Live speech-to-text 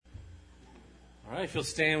All right, if you'll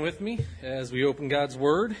stand with me as we open God's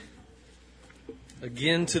Word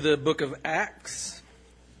again to the book of Acts.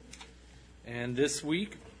 And this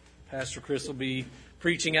week, Pastor Chris will be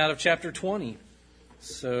preaching out of chapter 20.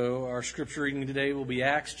 So our scripture reading today will be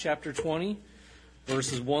Acts chapter 20,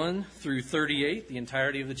 verses 1 through 38, the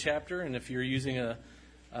entirety of the chapter. And if you're using a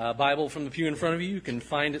Bible from the pew in front of you, you can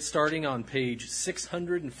find it starting on page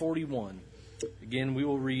 641. Again, we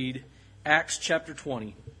will read Acts chapter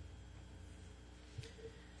 20.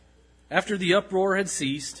 After the uproar had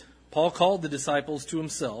ceased, Paul called the disciples to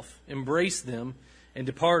himself, embraced them, and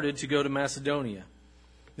departed to go to Macedonia.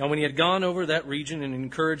 Now when he had gone over that region and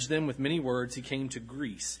encouraged them with many words, he came to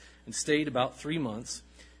Greece and stayed about 3 months.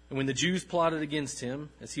 And when the Jews plotted against him,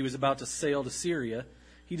 as he was about to sail to Syria,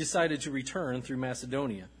 he decided to return through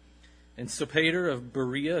Macedonia. And Sopater of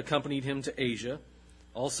Berea accompanied him to Asia,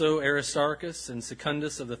 also Aristarchus and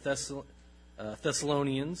Secundus of the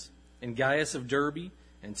Thessalonians, and Gaius of Derbe,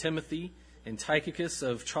 and Timothy, and Tychicus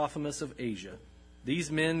of Trophimus of Asia.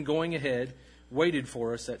 These men, going ahead, waited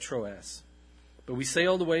for us at Troas. But we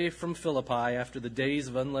sailed away from Philippi after the days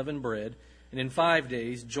of unleavened bread, and in 5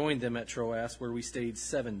 days joined them at Troas, where we stayed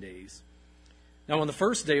 7 days. Now on the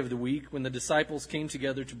first day of the week, when the disciples came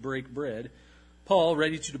together to break bread, Paul,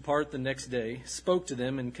 ready to depart the next day, spoke to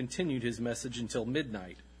them and continued his message until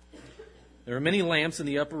midnight. There were many lamps in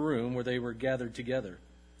the upper room where they were gathered together.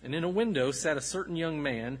 And in a window sat a certain young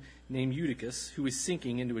man named Eutychus, who was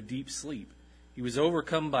sinking into a deep sleep. He was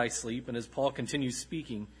overcome by sleep, and as Paul continued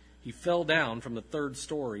speaking, he fell down from the 3rd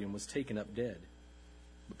story and was taken up dead.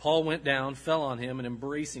 But Paul went down, fell on him, and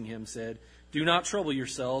embracing him said, "Do not trouble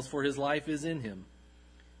yourselves, for his life is in him."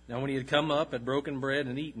 Now when he had come up, had broken bread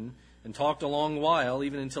and eaten, and talked a long while,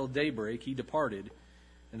 even until daybreak, he departed.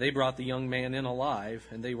 And they brought the young man in alive,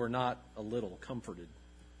 and they were not a little comforted.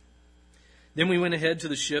 Then we went ahead to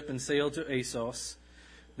the ship and sailed to Assos,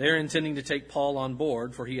 there intending to take Paul on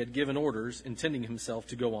board, for he had given orders, intending himself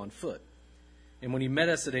to go on foot. And when he met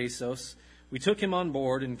us at Assos, we took him on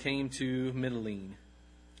board and came to Mytilene.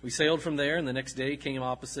 We sailed from there, and the next day came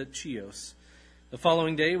opposite Chios. The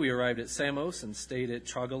following day we arrived at Samos and stayed at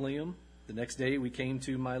Trogyllium. The next day we came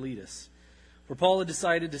to Miletus. For Paul had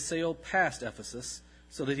decided to sail past Ephesus,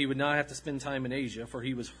 so that he would not have to spend time in Asia, for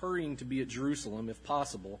he was hurrying to be at Jerusalem, if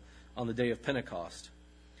possible, on the day of Pentecost.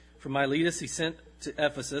 From Miletus he sent to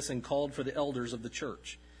Ephesus and called for the elders of the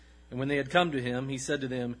church. And when they had come to him, he said to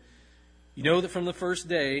them, "You know that from the first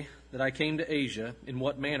day that I came to Asia, in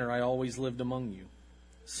what manner I always lived among you,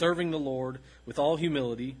 serving the Lord with all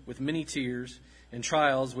humility, with many tears and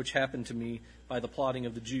trials which happened to me by the plotting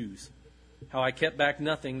of the Jews. How I kept back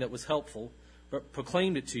nothing that was helpful, but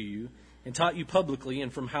proclaimed it to you, and taught you publicly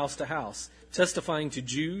and from house to house, testifying to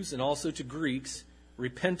Jews and also to Greeks,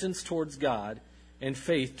 repentance towards God, and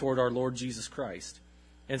faith toward our Lord Jesus Christ.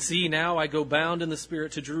 And see, now I go bound in the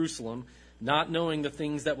Spirit to Jerusalem, not knowing the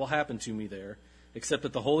things that will happen to me there, except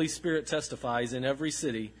that the Holy Spirit testifies in every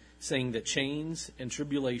city, saying that chains and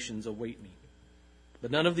tribulations await me. But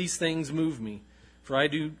none of these things move me, for I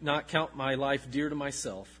do not count my life dear to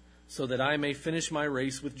myself, so that I may finish my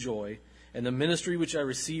race with joy, and the ministry which I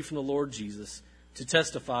received from the Lord Jesus, to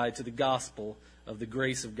testify to the gospel of the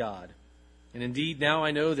grace of God. And indeed, now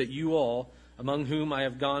I know that you all, among whom I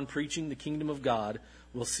have gone preaching the kingdom of God,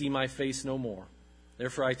 will see my face no more.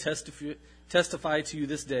 Therefore I testify to you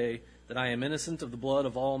this day that I am innocent of the blood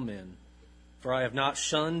of all men. For I have not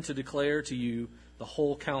shunned to declare to you the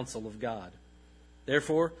whole counsel of God.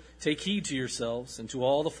 Therefore take heed to yourselves and to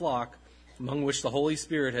all the flock, among which the Holy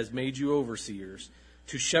Spirit has made you overseers,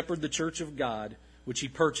 to shepherd the church of God, which he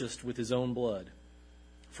purchased with his own blood.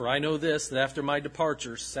 For I know this, that after my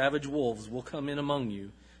departure, savage wolves will come in among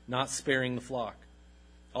you, not sparing the flock.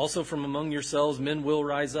 Also from among yourselves men will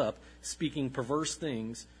rise up, speaking perverse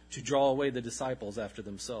things, to draw away the disciples after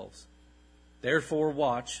themselves. Therefore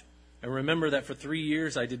watch, and remember that for 3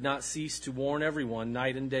 years I did not cease to warn everyone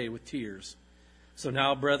night and day with tears. So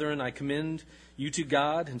now, brethren, I commend you to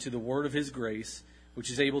God and to the word of his grace, which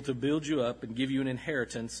is able to build you up and give you an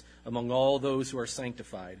inheritance among all those who are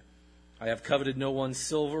sanctified. I have coveted no one's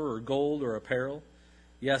silver or gold or apparel.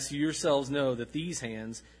 Yes, you yourselves know that these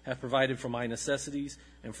hands have provided for my necessities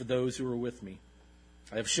and for those who are with me.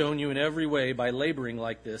 I have shown you in every way by laboring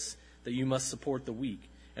like this that you must support the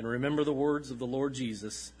weak, and remember the words of the Lord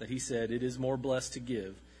Jesus, that he said, 'It is more blessed to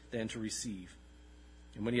give than to receive.'"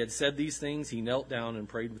 And when he had said these things, he knelt down and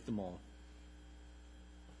prayed with them all.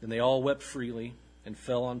 Then they all wept freely and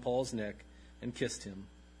fell on Paul's neck and kissed him,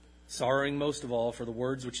 sorrowing most of all for the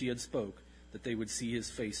words which he had spoke, that they would see his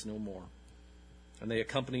face no more. And they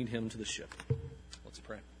accompanied him to the ship. Let's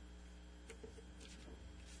pray.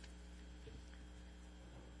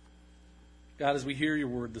 God, as we hear your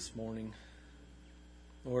word this morning,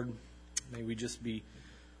 Lord, may we just be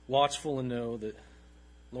watchful and know that,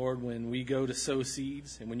 Lord, when we go to sow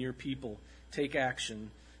seeds and when your people take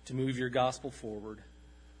action to move your gospel forward,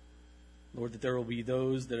 Lord, that there will be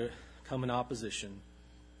those that come in opposition.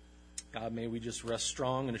 God, may we just rest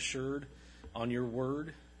strong and assured on your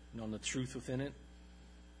word and on the truth within it.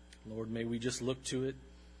 Lord, may we just look to it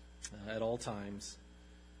at all times.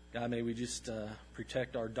 God, may we just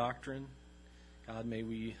protect our doctrine. God, may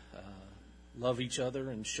we love each other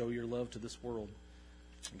and show your love to this world.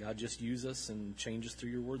 God, just use us and change us through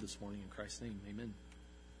your word this morning. In Christ's name, amen.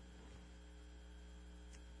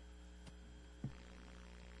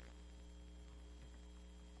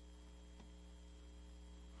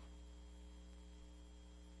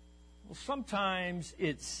 Well, sometimes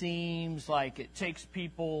it seems like it takes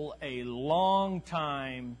people a long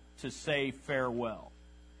time to say farewell.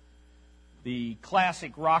 The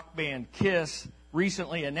classic rock band Kiss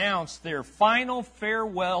recently announced their final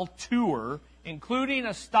farewell tour, including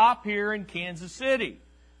a stop here in Kansas City.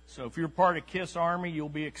 So if you're part of Kiss Army, you'll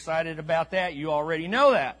be excited about that. You already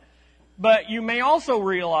know that. But you may also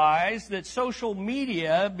realize that social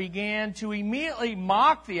media began to immediately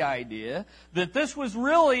mock the idea that this was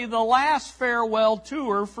really the last farewell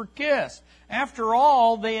tour for Kiss. After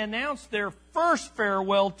all, they announced their first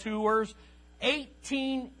farewell tours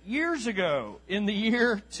 18 years ago in the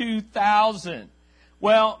year 2000.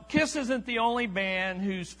 Well, Kiss isn't the only band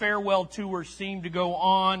whose farewell tours seem to go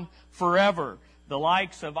on forever. The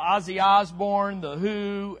likes of Ozzy Osbourne, The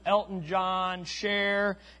Who, Elton John,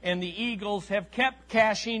 Cher, and the Eagles have kept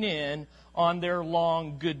cashing in on their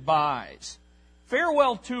long goodbyes.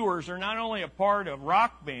 Farewell tours are not only a part of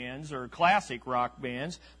rock bands or classic rock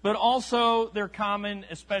bands, but also they're common,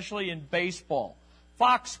 especially in baseball.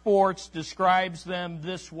 Fox Sports describes them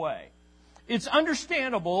this way. It's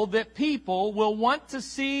understandable that people will want to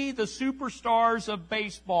see the superstars of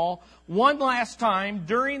baseball one last time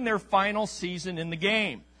during their final season in the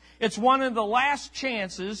game. It's one of the last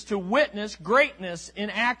chances to witness greatness in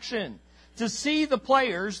action, to see the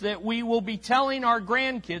players that we will be telling our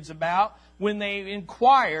grandkids about when they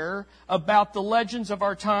inquire about the legends of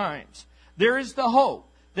our times. There is the hope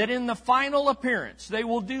that in the final appearance they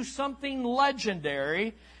will do something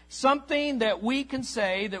legendary, something that we can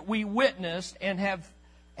say that we witnessed and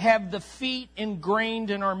have the feat ingrained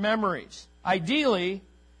in our memories. Ideally,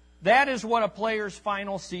 that is what a player's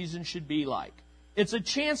final season should be like. It's a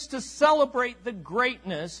chance to celebrate the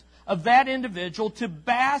greatness of that individual, to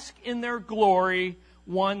bask in their glory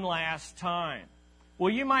one last time.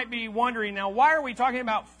 Well, you might be wondering, now, why are we talking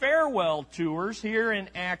about farewell tours here in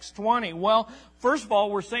Acts 20? Well, first of all,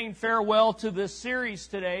 we're saying farewell to this series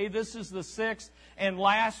today. This is the sixth and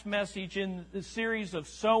last message in the series of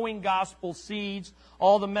Sowing Gospel Seeds.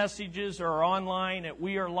 All the messages are online at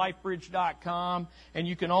wearelifebridge.com, and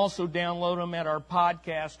you can also download them at our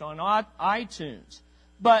podcast on iTunes.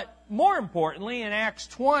 But more importantly, in Acts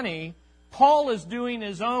 20, Paul is doing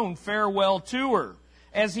his own farewell tour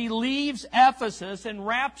as he leaves Ephesus and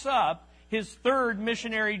wraps up his third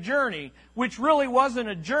missionary journey, which really wasn't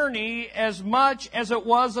a journey as much as it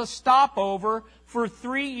was a stopover for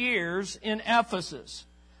 3 years in Ephesus.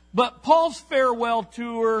 But Paul's farewell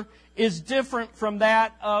tour is different from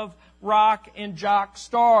that of rock and jock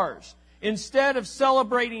stars. Instead of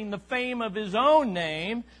celebrating the fame of his own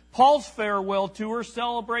name, Paul's farewell tour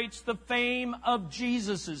celebrates the fame of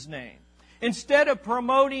Jesus' name. Instead of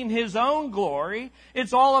promoting his own glory,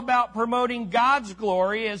 it's all about promoting God's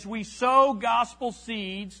glory as we sow gospel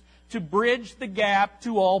seeds to bridge the gap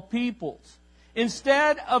to all peoples.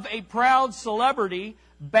 Instead of a proud celebrity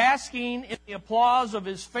basking in the applause of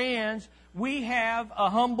his fans, we have a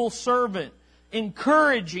humble servant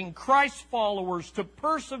encouraging Christ followers to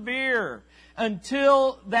persevere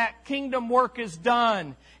until that kingdom work is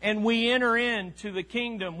done and we enter into the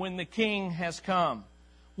kingdom when the King has come.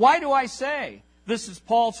 Why do I say this is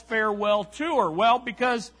Paul's farewell tour? Well,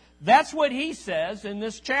 because that's what he says in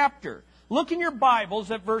this chapter. Look in your Bibles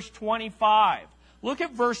at verse 25. Look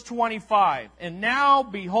at verse 25. And now,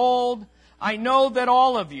 behold, I know that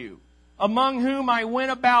all of you, among whom I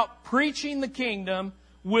went about preaching the kingdom,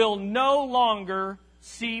 will no longer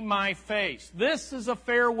see my face. This is a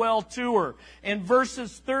farewell tour. In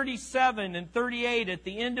verses 37 and 38 at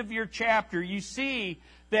the end of your chapter, you see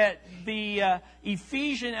that the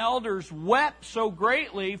Ephesian elders wept so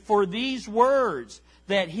greatly for these words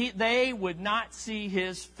that they would not see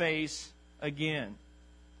his face again.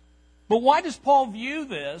 But why does Paul view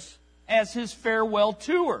this as his farewell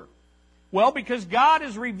tour? Well, because God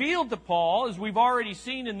has revealed to Paul, as we've already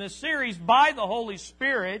seen in this series, by the Holy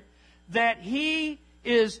Spirit, that he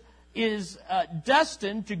is is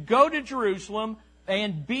destined to go to Jerusalem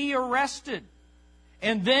and be arrested,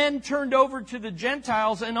 and then turned over to the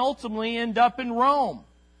Gentiles and ultimately end up in Rome.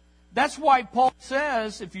 That's why Paul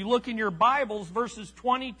says, if you look in your Bibles, verses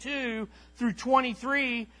 22 through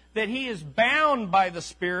 23, that he is bound by the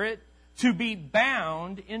Spirit to be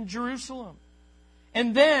bound in Jerusalem.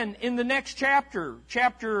 And then in the next chapter,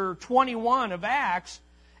 chapter 21 of Acts,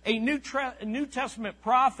 a New Testament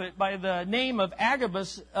prophet by the name of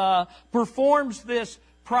Agabus performs this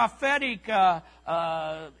prophetic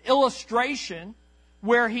illustration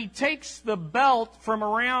where he takes the belt from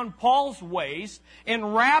around Paul's waist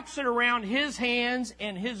and wraps it around his hands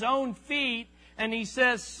and his own feet, and he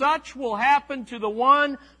says, such will happen to the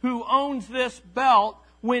one who owns this belt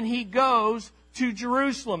when he goes to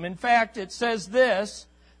Jerusalem. In fact, it says this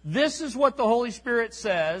is what the Holy Spirit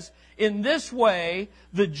says, in this way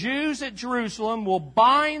the Jews at Jerusalem will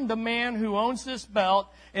bind the man who owns this belt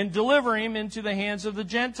and deliver him into the hands of the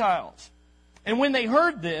Gentiles. And when they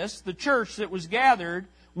heard this, the church that was gathered,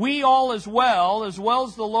 we all as well as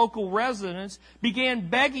the local residents, began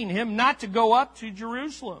begging him not to go up to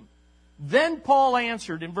Jerusalem. Then Paul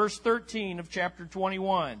answered in verse 13 of chapter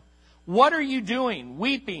 21, what are you doing,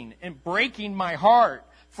 weeping and breaking my heart?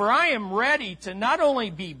 For I am ready to not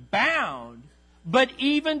only be bound, but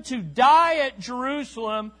even to die at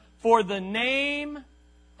Jerusalem for the name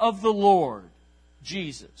of the Lord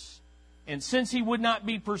Jesus. And since he would not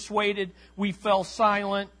be persuaded, we fell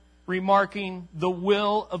silent, remarking, the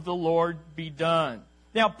will of the Lord be done.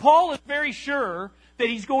 Now, Paul is very sure that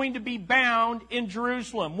he's going to be bound in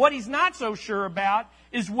Jerusalem. What he's not so sure about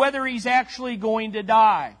is whether he's actually going to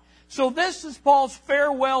die. So this is Paul's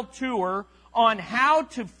farewell tour on how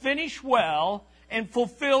to finish well and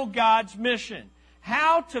fulfill God's mission.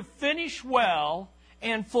 How to finish well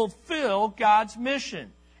and fulfill God's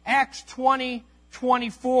mission. Acts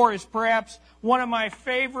 20:24 is perhaps one of my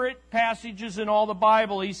favorite passages in all the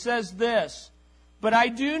Bible. He says this, but I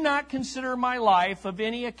do not consider my life of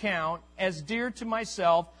any account as dear to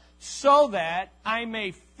myself, so that I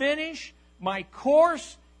may finish my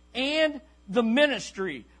course and the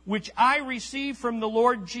ministry which I received from the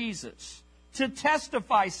Lord Jesus, to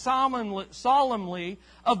testify solemnly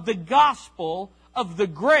of the gospel of the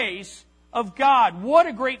grace of God. What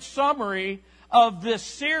a great summary of this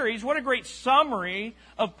series. What a great summary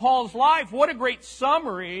of Paul's life. What a great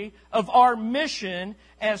summary of our mission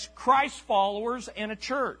as Christ followers and a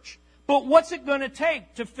church. But what's it going to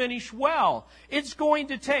take to finish well? It's going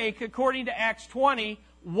to take, according to Acts 20,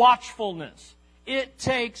 watchfulness. It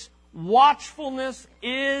takes watchfulness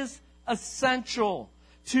is essential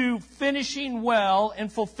to finishing well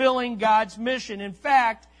and fulfilling God's mission. In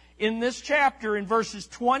fact, in this chapter, in verses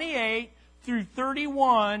 28 through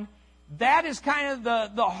 31, that is kind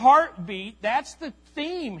of the heartbeat. That's the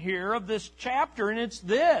theme here of this chapter, and it's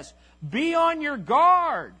this. Be on your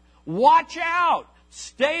guard. Watch out.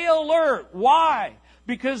 Stay alert. Why?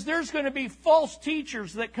 Because there's going to be false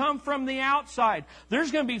teachers that come from the outside.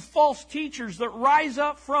 There's going to be false teachers that rise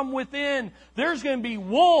up from within. There's going to be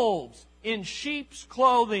wolves in sheep's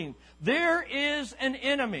clothing. There is an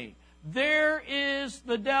enemy. There is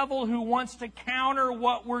the devil who wants to counter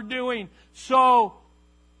what we're doing. So,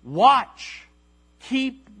 watch.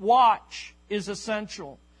 Keep watch is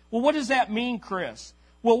essential. Well, what does that mean, Chris?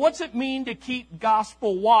 Well, what's it mean to keep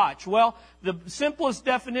gospel watch? Well, the simplest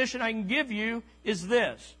definition I can give you is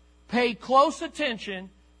this. Pay close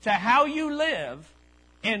attention to how you live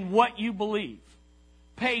and what you believe.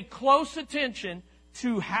 Pay close attention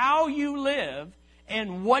to how you live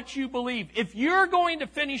and what you believe. If you're going to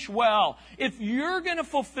finish well, if you're going to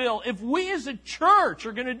fulfill, if we as a church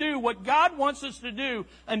are going to do what God wants us to do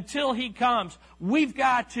until He comes, we've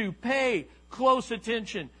got to pay close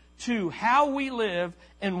attention to how we live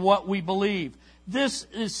and what we believe. This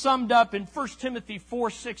is summed up in 1 Timothy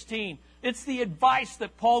 4:16. It's the advice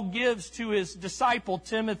that Paul gives to his disciple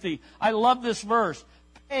Timothy. I love this verse.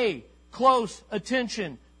 Pay close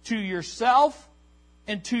attention to yourself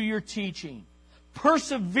and to your teaching.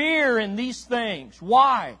 Persevere in these things.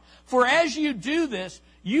 Why? For as you do this,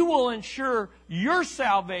 you will ensure your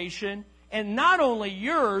salvation, and not only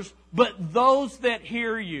yours, but those that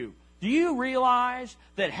hear you. Do you realize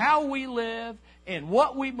that how we live and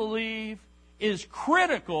what we believe is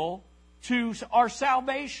critical to our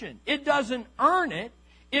salvation? It doesn't earn it,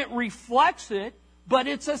 it reflects it, but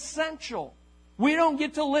it's essential. We don't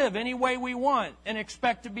get to live any way we want and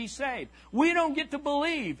expect to be saved. We don't get to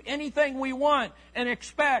believe anything we want and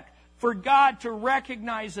expect for God to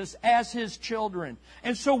recognize us as His children.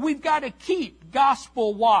 And so we've got to keep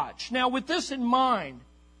gospel watch. Now, with this in mind,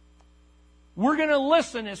 we're going to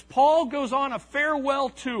listen as Paul goes on a farewell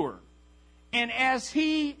tour, and as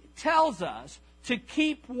he tells us to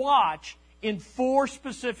keep watch in 4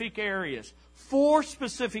 specific areas. 4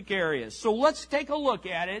 specific areas. So let's take a look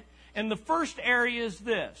at it. And the first area is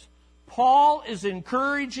this. Paul is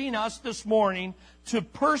encouraging us this morning to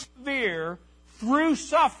persevere through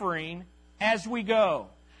suffering as we go.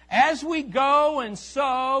 As we go and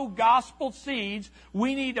sow gospel seeds,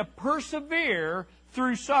 we need to persevere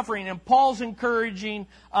through suffering. And Paul's encouraging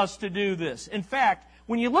us to do this. In fact,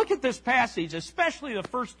 when you look at this passage, especially the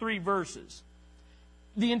first 3 verses,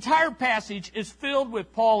 the entire passage is filled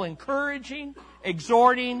with Paul encouraging,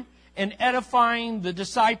 exhorting, and edifying the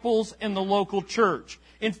disciples in the local church.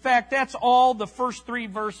 In fact, that's all the first 3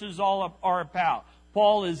 verses all are about.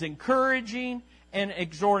 Paul is encouraging and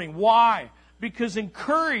exhorting. Why? Because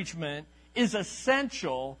encouragement is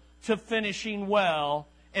essential to finishing well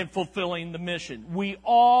and fulfilling the mission. We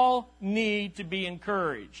all need to be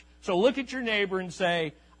encouraged. So look at your neighbor and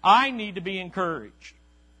say, I need to be encouraged.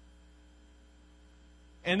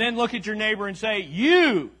 And then look at your neighbor and say,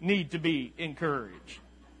 you need to be encouraged.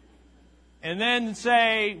 And then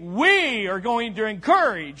say, we are going to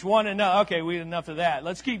encourage one another. Okay, we had enough of that.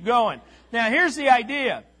 Let's keep going. Now, here's the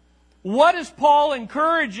idea. What is Paul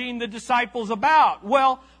encouraging the disciples about?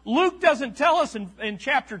 Well, Luke doesn't tell us in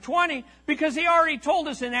chapter 20 because he already told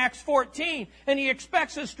us in Acts 14, and he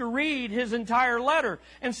expects us to read his entire letter.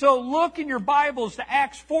 And so look in your Bibles to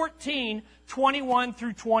Acts 14, 21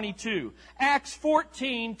 through 22. Acts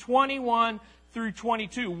 14, 21 through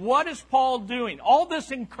 22. What is Paul doing? All this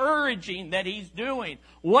encouraging that he's doing,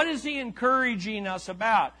 what is he encouraging us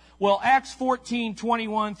about? Well, Acts 14,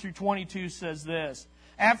 21 through 22 says this.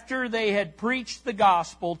 After they had preached the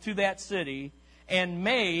gospel to that city and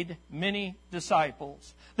made many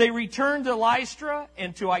disciples, they returned to Lystra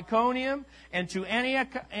and to Iconium and to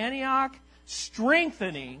Antioch,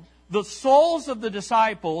 strengthening the souls of the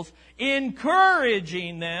disciples,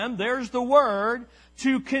 encouraging them, there's the word,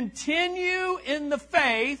 to continue in the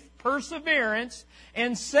faith, perseverance,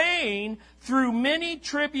 and saying, through many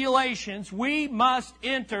tribulations, we must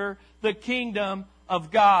enter the kingdom of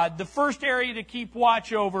God. The first area to keep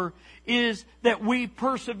watch over is that we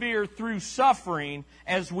persevere through suffering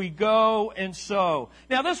as we go and sow.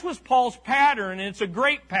 Now, this was Paul's pattern, and it's a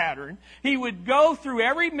great pattern. He would go through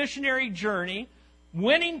every missionary journey,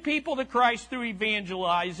 winning people to Christ through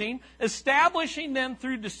evangelizing, establishing them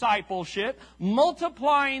through discipleship,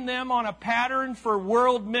 multiplying them on a pattern for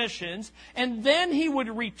world missions, and then he would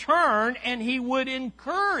return and he would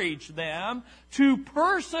encourage them to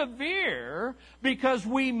persevere because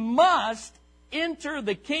we must enter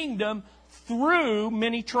the kingdom through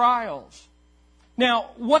many trials.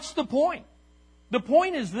 Now, what's the point? The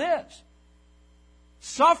point is this.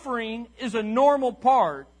 Suffering is a normal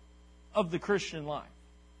part of the Christian life.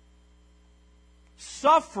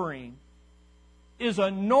 Suffering is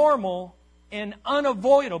a normal and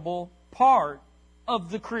unavoidable part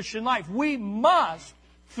of the Christian life. We must,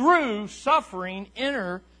 through suffering,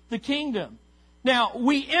 enter the kingdom. Now,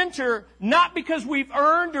 we enter not because we've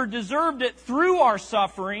earned or deserved it through our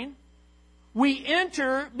suffering. We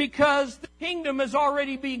enter because the kingdom has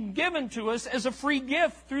already been given to us as a free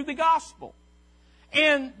gift through the gospel.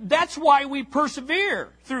 And that's why we persevere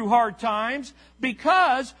through hard times,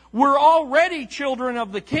 because we're already children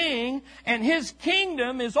of the King, and His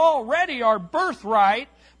kingdom is already our birthright,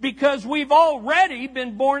 because we've already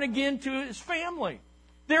been born again to His family.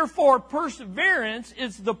 Therefore, perseverance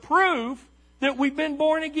is the proof that we've been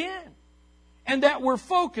born again, and that we're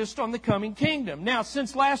focused on the coming kingdom. Now,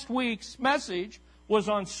 since last week's message was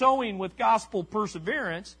on sowing with gospel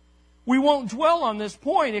perseverance, we won't dwell on this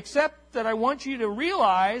point, except that I want you to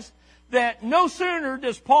realize that no sooner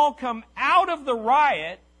does Paul come out of the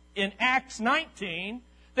riot in Acts 19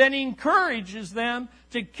 than he encourages them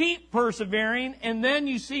to keep persevering. And then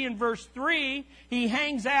you see in verse 3, he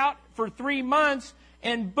hangs out for 3 months,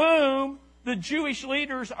 and boom, the Jewish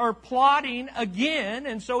leaders are plotting again,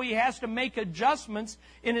 and so he has to make adjustments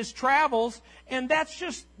in his travels. And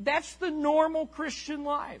that's the normal Christian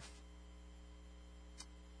life.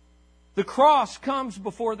 The cross comes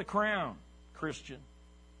before the crown, Christian.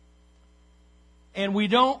 And we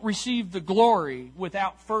don't receive the glory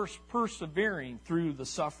without first persevering through the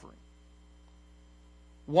suffering.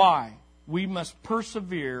 Why? We must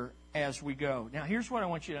persevere as we go. Now, here's what I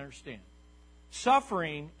want you to understand.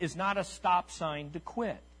 Suffering is not a stop sign to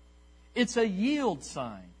quit. It's a yield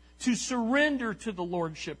sign to surrender to the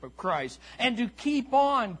lordship of Christ and to keep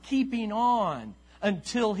on keeping on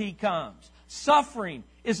until He comes. Suffering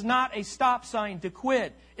is not a stop sign to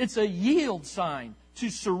quit. It's a yield sign to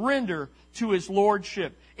surrender to His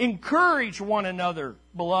Lordship. Encourage one another,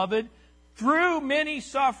 beloved. Through many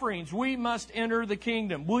sufferings, we must enter the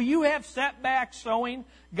kingdom. Will you have setbacks sowing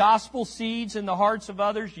gospel seeds in the hearts of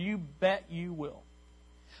others? You bet you will.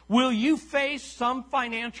 Will you face some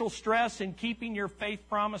financial stress in keeping your faith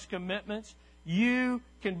promise commitments? You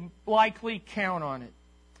can likely count on it.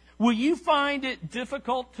 Will you find it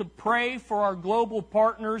difficult to pray for our global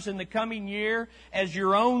partners in the coming year as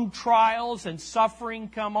your own trials and suffering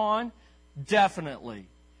come on? Definitely.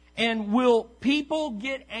 And will people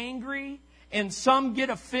get angry and some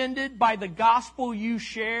get offended by the gospel you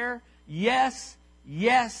share? Yes,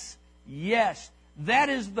 yes, yes. That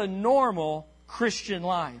is the normal Christian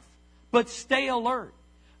life. But stay alert.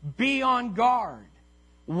 Be on guard.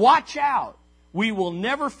 Watch out. We will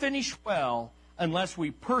never finish well unless we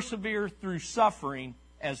persevere through suffering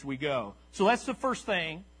as we go. So that's the first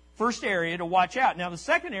thing, first area to watch out. Now the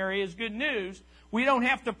second area is good news. We don't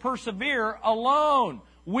have to persevere alone.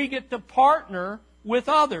 We get to partner with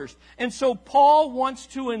others. And so Paul wants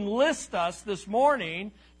to enlist us this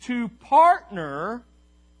morning to partner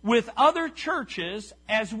with other churches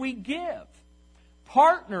as we give.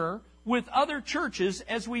 Partner with other churches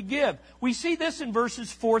as we give. We see this in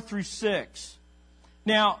verses 4 through 6.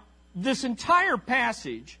 Now, this entire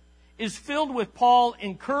passage is filled with Paul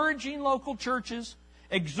encouraging local churches,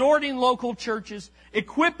 exhorting local churches,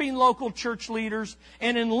 equipping local church leaders,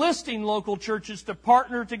 and enlisting local churches to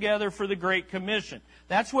partner together for the Great Commission.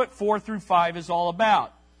 That's what 4 through 5 is all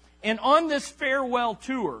about. And on this farewell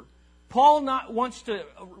tour, Paul wants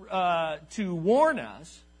to warn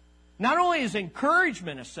us, not only is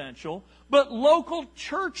encouragement essential, but local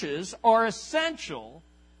churches are essential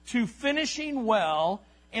to finishing well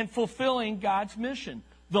and fulfilling God's mission.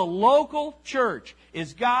 The local church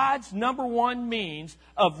is God's number one means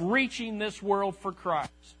of reaching this world for Christ.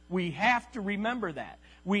 We have to remember that.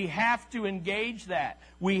 We have to engage that.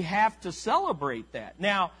 We have to celebrate that.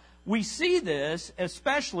 Now, we see this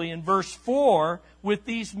especially in verse 4 with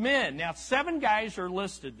these men. Now, 7 guys are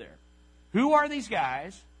listed there. Who are these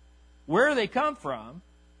guys? Where do they come from?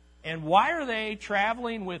 And why are they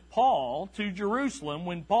traveling with Paul to Jerusalem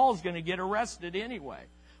when Paul's going to get arrested anyway?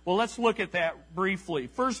 Well, let's look at that briefly.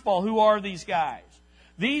 First of all, who are these guys?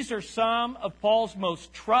 These are some of Paul's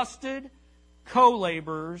most trusted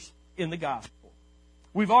co-laborers in the gospel.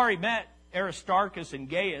 We've already met Aristarchus and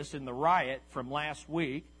Gaius in the riot from last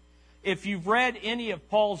week. If you've read any of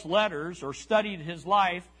Paul's letters or studied his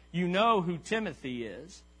life, you know who Timothy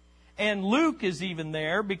is. And Luke is even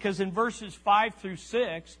there because in verses 5 through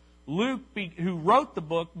 6, Luke, who wrote the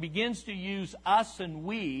book, begins to use us and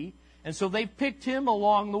we. And so they picked him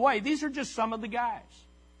along the way. These are just some of the guys.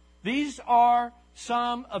 These are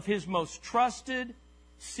some of his most trusted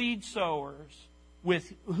seed sowers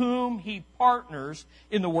with whom he partners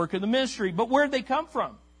in the work of the ministry. But where did they come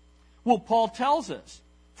from? Well, Paul tells us.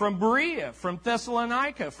 From Berea, from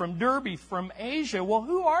Thessalonica, from Derbe, from Asia. Well,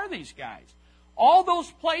 who are these guys? All those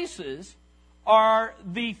places are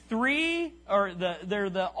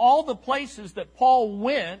all the places that Paul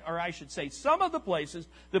went, or I should say some of the places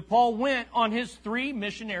that Paul went on his 3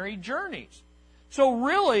 missionary journeys. So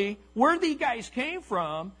really, where these guys came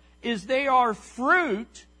from is they are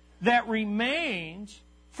fruit that remains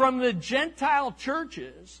from the Gentile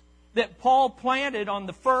churches that Paul planted on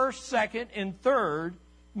the first, second, and third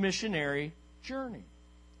missionary journey.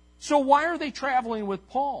 So why are they traveling with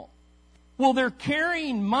Paul? Well, they're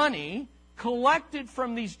carrying money collected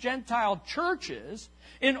from these Gentile churches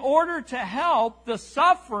in order to help the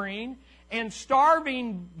suffering and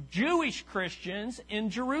starving Jewish Christians in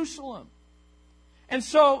Jerusalem. And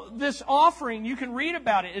so this offering, you can read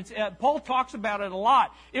about it. Paul talks about it a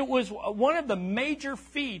lot. It was one of the major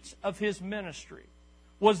feats of his ministry,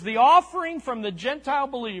 was the offering from the Gentile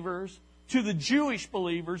believers to the Jewish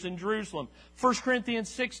believers in Jerusalem. 1 Corinthians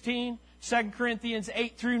 16, 2 Corinthians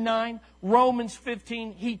 8 through 9, Romans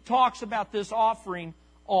 15, he talks about this offering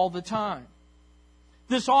all the time.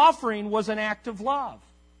 This offering was an act of love.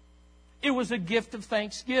 It was a gift of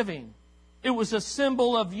thanksgiving. It was a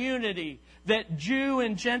symbol of unity, that Jew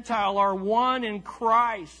and Gentile are one in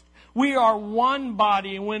Christ. We are one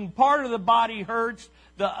body, and when part of the body hurts,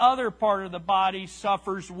 the other part of the body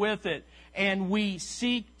suffers with it. And we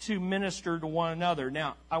seek to minister to one another.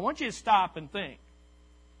 Now, I want you to stop and think.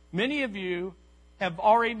 Many of you have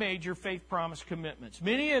already made your faith promise commitments.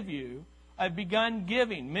 Many of you have begun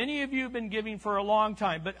giving. Many of you have been giving for a long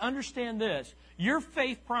time. But understand this. Your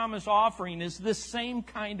faith promise offering is this same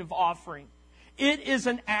kind of offering. It is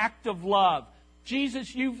an act of love.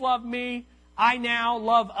 Jesus, you've loved me. I now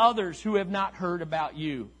love others who have not heard about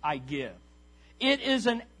you. I give. It is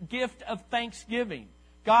a gift of thanksgiving.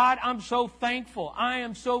 God, I'm so thankful. I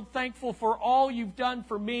am so thankful for all you've done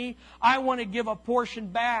for me. I want to give a portion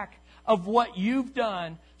back of what you've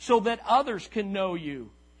done so that others can know you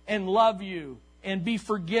and love you and be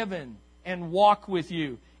forgiven and walk with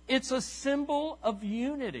you. It's a symbol of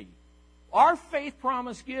unity. Our faith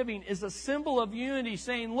promise giving is a symbol of unity,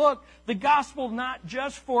 saying, look, the gospel's not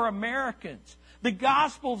just for Americans. The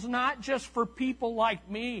gospel's not just for people like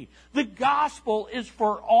me. The gospel is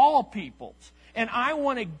for all peoples. And I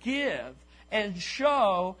want to give and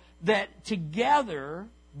show that together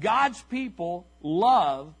God's people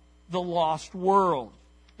love the lost world.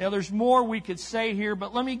 Now, there's more we could say here,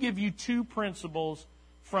 but let me give you two principles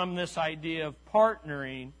from this idea of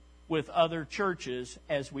partnering with other churches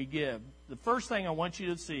as we give. The first thing I want you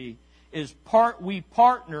to see is we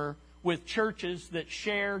partner with churches that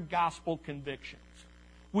share gospel convictions.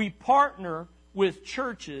 We partner with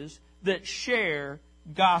churches that share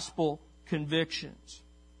gospel convictions.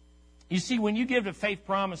 You see, when you give to Faith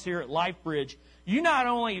Promise here at LifeBridge, you not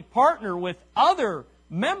only partner with other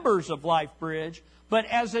members of LifeBridge, but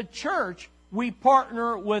as a church, we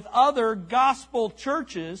partner with other gospel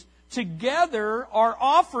churches. Together, our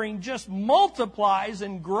offering just multiplies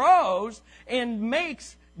and grows and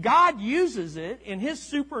makes, God uses it in His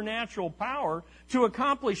supernatural power to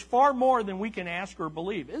accomplish far more than we can ask or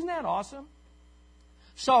believe. Isn't that awesome?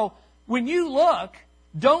 So, when you look,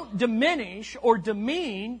 don't diminish or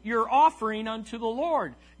demean your offering unto the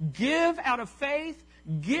Lord. Give out of faith.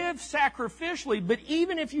 Give sacrificially, but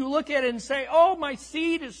even if you look at it and say, oh, my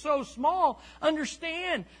seed is so small,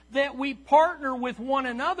 understand that we partner with one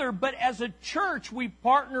another, but as a church, we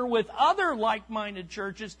partner with other like-minded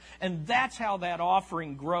churches, and that's how that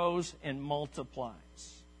offering grows and multiplies.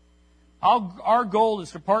 Our goal is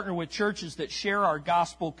to partner with churches that share our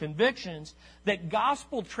gospel convictions, that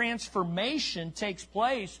gospel transformation takes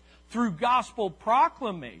place through gospel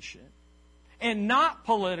proclamation, and not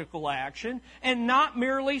political action, and not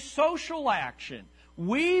merely social action.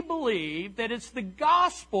 We believe that it's the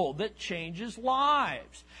gospel that changes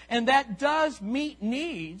lives. And that does meet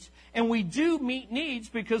needs, and we do meet needs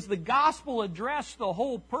because the gospel addressed the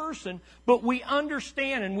whole person, but we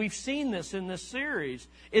understand, and we've seen this in this series,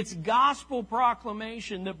 it's gospel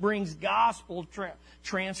proclamation that brings gospel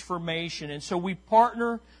transformation. And so we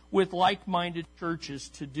partner with like-minded churches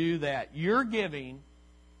to do that. Your giving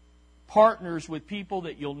partners with people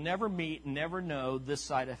that you'll never meet and never know this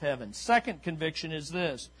side of heaven. Second conviction is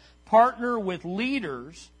this: partner with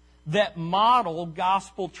leaders that model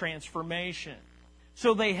gospel transformation.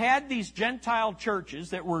 So they had these Gentile churches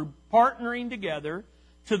that were partnering together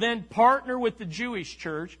to then partner with the Jewish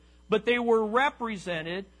church, but they were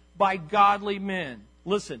represented by godly men.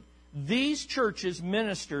 Listen, these churches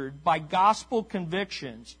ministered by gospel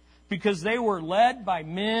convictions because they were led by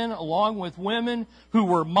men along with women who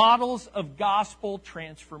were models of gospel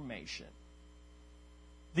transformation.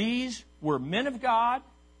 These were men of God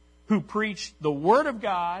who preached the Word of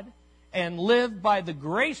God and lived by the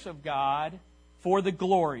grace of God for the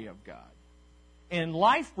glory of God. In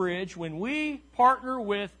LifeBridge, when we partner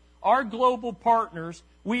with our global partners,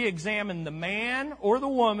 we examine the man or the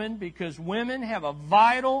woman, because women have a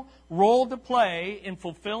vital role to play in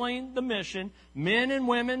fulfilling the mission. Men and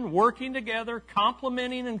women working together,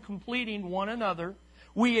 complementing and completing one another.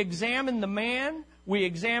 We examine the man, we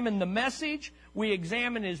examine the message, we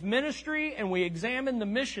examine his ministry, and we examine the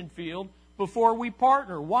mission field before we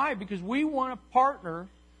partner. Why? Because we want to partner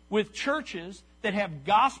with churches that have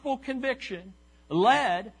gospel conviction,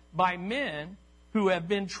 led by men who have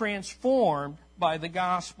been transformed by the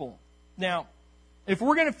gospel. Now, if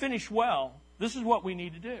we're going to finish well, this is what we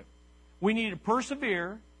need to do. We need to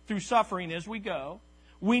persevere through suffering as we go.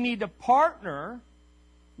 We need to partner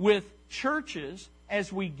with churches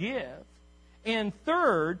as we give. And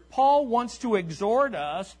third, Paul wants to exhort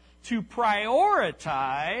us to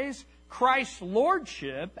prioritize Christ's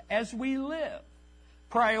lordship as we live.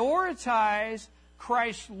 Prioritize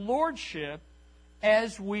Christ's lordship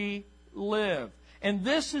as we live. And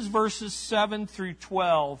this is verses 7 through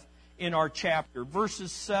 12 in our chapter.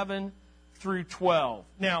 Verses 7 through 12.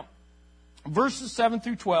 Now, verses 7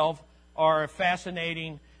 through 12 are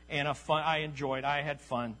fascinating and I had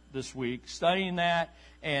fun this week studying that.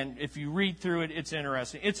 And if you read through it, it's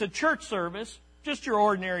interesting. It's a church service, just your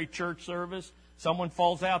ordinary church service. Someone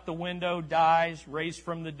falls out the window, dies, raised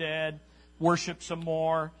from the dead, worship some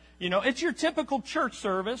more. You know, it's your typical church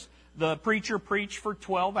service. The preacher preached for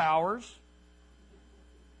 12 hours.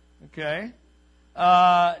 Okay.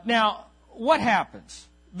 Now, what happens?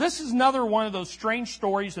 This is another one of those strange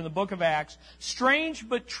stories in the book of Acts. Strange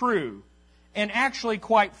but true. and actually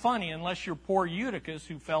quite funny unless you're poor Eutychus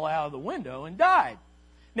who fell out of the window and died.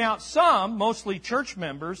 Now, some, mostly church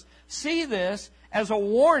members, see this as a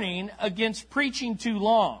warning against preaching too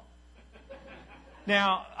long.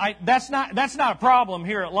 Now, that's not a problem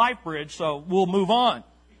here at LifeBridge, so we'll move on.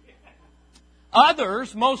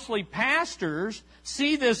 Others, mostly pastors,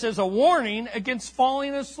 see this as a warning against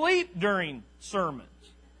falling asleep during sermons.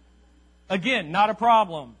 Again, not a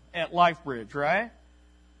problem at LifeBridge, right?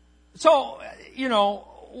 So,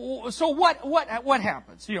 what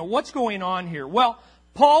happens? What's going on here? Well,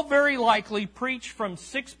 Paul very likely preached from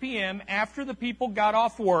 6 p.m. after the people got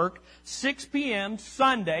off work, 6 p.m.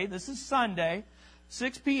 Sunday, this is Sunday,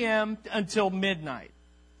 6 p.m. until midnight.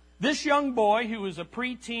 This young boy, who was a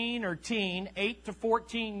preteen or teen, 8 to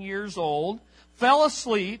 14 years old, fell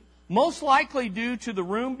asleep, most likely due to the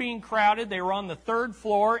room being crowded. They were on the third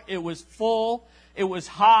floor. It was full. It was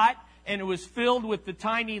hot. And it was filled with the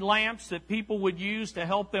tiny lamps that people would use to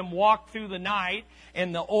help them walk through the night,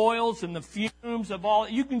 and the oils and the fumes of all.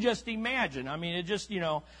 You can just imagine. I mean, it just,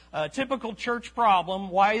 a typical church problem.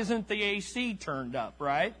 Why isn't the AC turned up,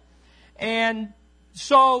 right? And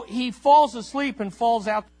so he falls asleep and falls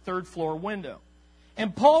out the third floor window.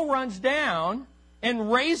 And Paul runs down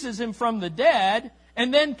and raises him from the dead,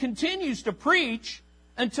 and then continues to preach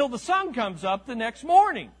until the sun comes up the next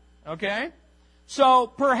morning. Okay? So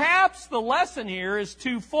perhaps the lesson here is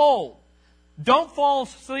twofold. Don't fall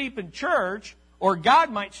asleep in church, or God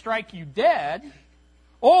might strike you dead.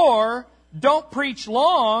 Or don't preach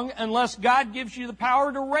long unless God gives you the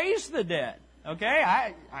power to raise the dead. Okay?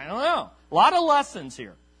 I don't know. A lot of lessons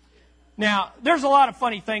here. Now, there's a lot of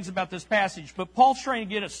funny things about this passage, but Paul's trying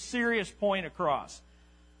to get a serious point across.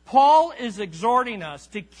 Paul is exhorting us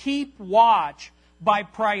to keep watch by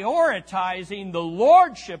prioritizing the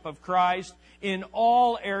lordship of Christ in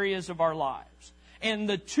all areas of our lives. And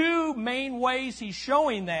the two main ways he's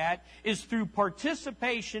showing that is through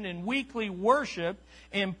participation in weekly worship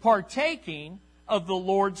and partaking of the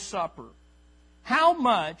Lord's Supper. How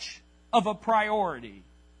much of a priority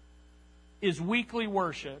is weekly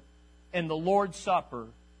worship and the Lord's Supper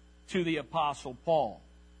to the Apostle Paul?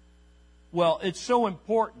 Well, it's so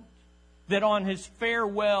important that on his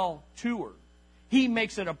farewell tour, he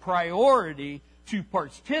makes it a priority to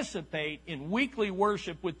participate in weekly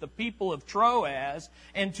worship with the people of Troas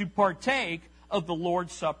and to partake of the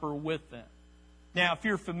Lord's Supper with them. Now, if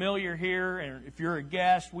you're familiar here and if you're a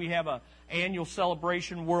guest, we have an annual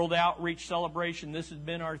celebration, World Outreach Celebration. This has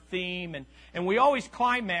been our theme. And we always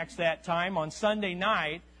climax that time on Sunday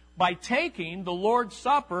night by taking the Lord's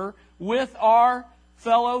Supper with our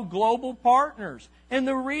fellow global partners. And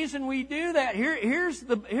the reason we do that,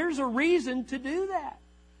 here's a reason to do that.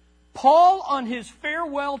 Paul, on his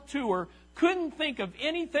farewell tour, couldn't think of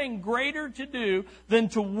anything greater to do than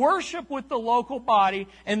to worship with the local body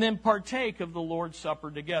and then partake of the Lord's Supper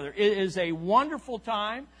together. It is a wonderful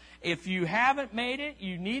time. If you haven't made it,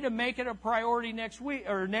 you need to make it a priority next week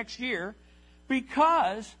or next year,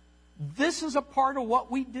 because this is a part of what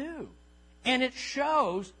we do. And it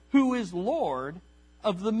shows who is Lord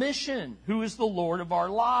of the mission, who is the Lord of our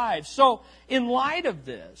lives. So, in light of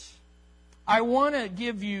this, I want to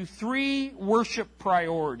give you 3 worship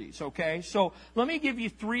priorities, okay? So let me give you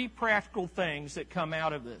 3 practical things that come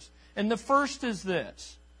out of this. And the first is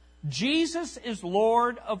this: Jesus is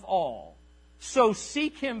Lord of all, so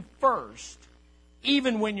seek Him first,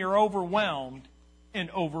 even when you're overwhelmed and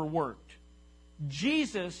overworked.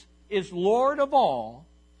 Jesus is Lord of all,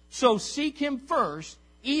 so seek Him first,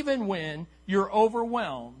 even when you're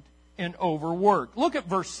overwhelmed and overworked. Look at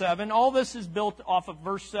verse 7. All this is built off of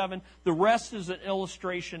verse 7. The rest is an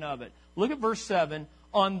illustration of it. Look at verse 7.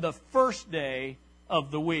 On the first day of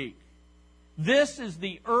the week. This is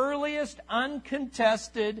the earliest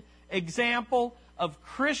uncontested example of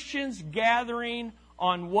Christians gathering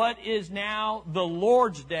on what is now the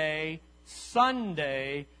Lord's Day,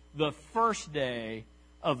 Sunday, the first day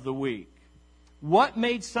of the week. What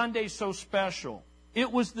made Sunday so special?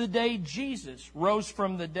 It was the day Jesus rose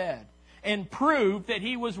from the dead and proved that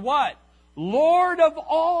He was what? Lord of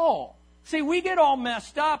all. See, we get all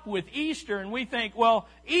messed up with Easter and we think, well,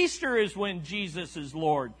 Easter is when Jesus is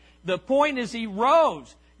Lord. The point is He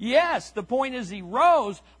rose. Yes, the point is He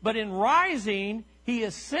rose, but in rising, He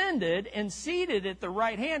ascended and seated at the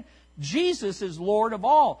right hand. Jesus is Lord of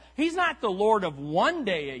all. He's not the Lord of one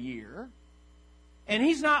day a year, and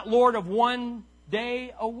He's not Lord of one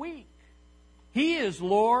day a week. He is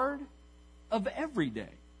Lord of every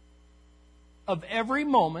day, of every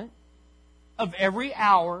moment, of every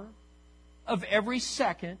hour, of every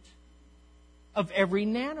second, of every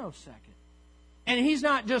nanosecond. And He's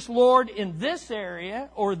not just Lord in this area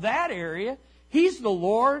or that area. He's the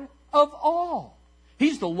Lord of all.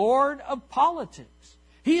 He's the Lord of politics.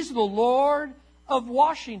 He's the Lord of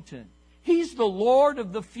Washington. He's the Lord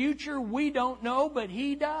of the future we don't know, but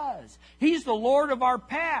He does. He's the Lord of our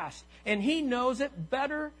past, and He knows it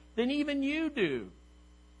better than even you do.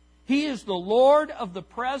 He is the Lord of the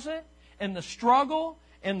present and the struggle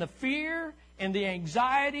and the fear and the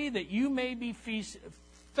anxiety that you may be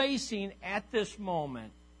facing at this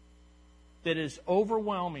moment that is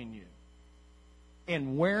overwhelming you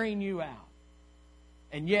and wearing you out.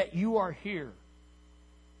 And yet you are here.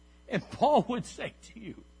 And Paul would say to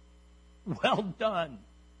you, well done.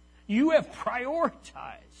 You have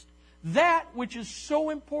prioritized that which is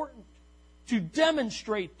so important to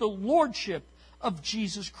demonstrate the lordship of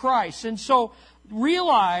Jesus Christ. And so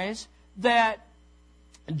realize that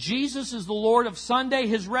Jesus is the Lord of Sunday.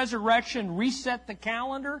 His resurrection reset the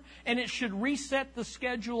calendar, and it should reset the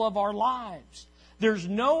schedule of our lives. There's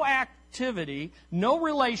no activity, no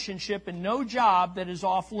relationship, and no job that is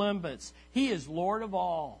off limits. He is Lord of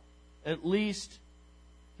all. At least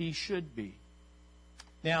He should be.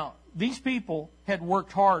 Now, these people had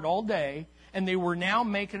worked hard all day, and they were now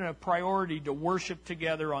making it a priority to worship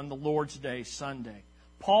together on the Lord's Day, Sunday.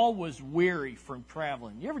 Paul was weary from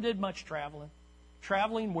traveling. You ever did much traveling?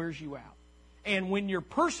 Traveling wears you out. And when you're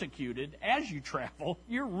persecuted as you travel,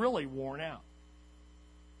 you're really worn out.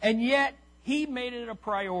 And yet, he made it a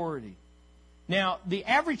priority. Now, the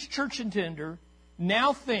average church attender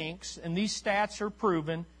now thinks, and these stats are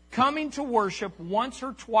proven, coming to worship once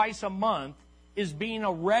or twice a month is being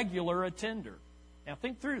a regular attender. Now,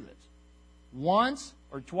 think through this. Once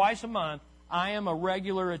or twice a month, I am a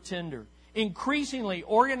regular attender. Increasingly,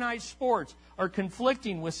 organized sports are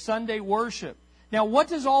conflicting with Sunday worship. Now, what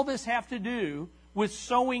does all this have to do with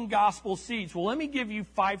sowing gospel seeds? Well, let me give you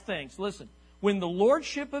 5 things. Listen, when the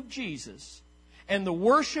lordship of Jesus and the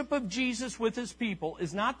worship of Jesus with His people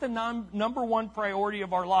is not the number one priority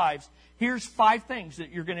of our lives, here's 5 things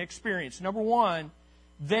that you're going to experience. Number 1,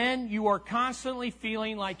 then you are constantly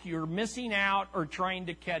feeling like you're missing out or trying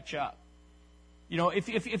to catch up. You know, if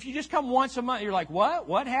you just come once a month, you're like, what?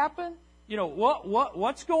 What happened? You know,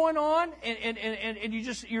 what's going on? And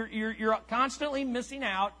you're constantly missing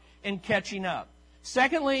out and catching up.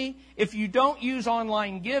 Secondly, if you don't use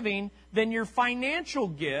online giving, then your financial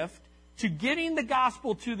gift to getting the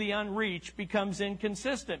gospel to the unreached becomes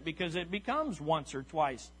inconsistent because it becomes once or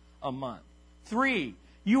twice a month. 3,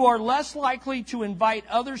 you are less likely to invite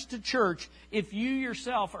others to church if you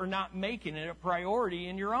yourself are not making it a priority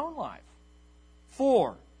in your own life.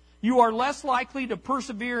 4, you are less likely to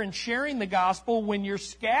persevere in sharing the gospel when you're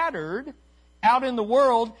scattered out in the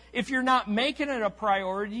world if you're not making it a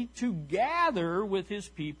priority to gather with His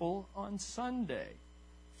people on Sunday.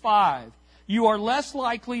 5, you are less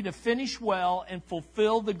likely to finish well and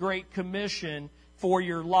fulfill the Great Commission for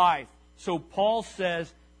your life. So Paul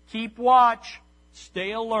says, keep watch,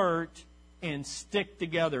 stay alert, and stick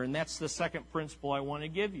together. And that's the second principle I want to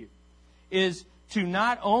give you, is to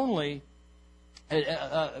not only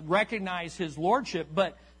recognize His lordship,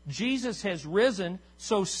 but Jesus has risen,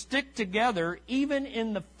 so stick together even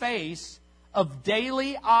in the face of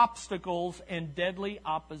daily obstacles and deadly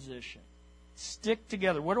opposition. Stick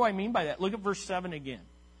together. What do I mean by that? Look at verse 7 again.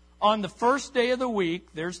 On the first day of the week,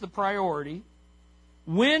 there's the priority,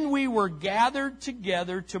 when we were gathered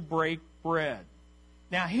together to break bread.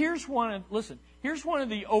 Now, here's one of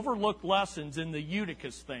the overlooked lessons in the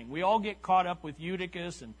Eutychus thing. We all get caught up with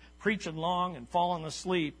Eutychus and preaching long and falling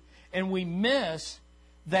asleep, and we miss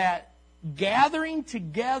that gathering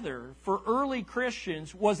together for early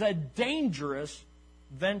Christians was a dangerous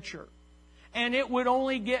venture. And it would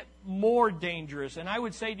only get more dangerous. And I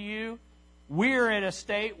would say to you, we're at a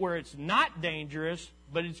state where it's not dangerous,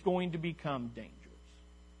 but it's going to become dangerous.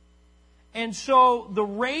 And so the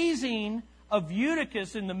raising of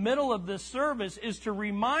Eutychus in the middle of this service is to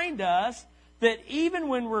remind us that even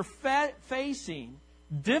when we're facing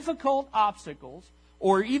difficult obstacles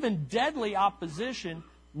or even deadly opposition,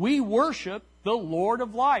 we worship the Lord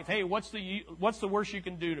of life. Hey, what's the worst you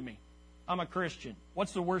can do to me? I'm a Christian.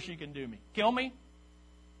 What's the worst you can do to me? Kill me?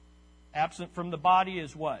 Absent from the body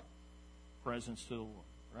is what? Presence to the Lord,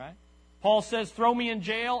 right? Paul says, throw me in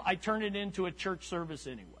jail. I turn it into a church service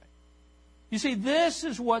anyway. You see, this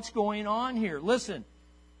is what's going on here. Listen.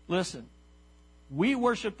 We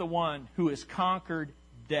worship the one who has conquered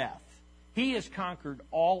death. He has conquered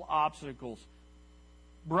all obstacles.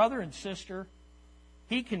 Brother and sister,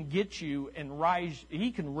 He can get you and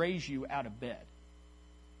He can raise you out of bed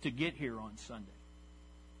to get here on Sunday.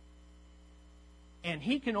 And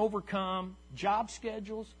He can overcome job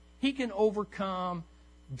schedules. He can overcome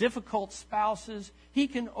difficult spouses. He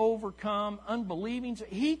can overcome unbelieving.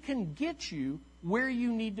 He can get you where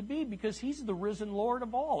you need to be because He's the risen Lord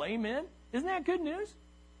of all. Amen? Isn't that good news?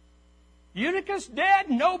 Eutychus dead?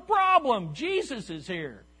 No problem. Jesus is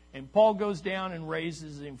here. And Paul goes down and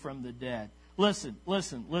raises him from the dead. Listen.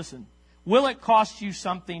 Will it cost you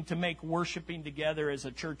something to make worshiping together as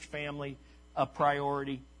a church family a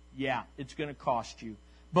priority? Yeah, it's going to cost you.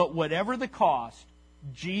 But whatever the cost,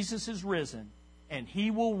 Jesus is risen, and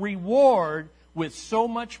He will reward with so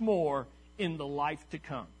much more in the life to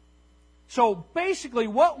come. So basically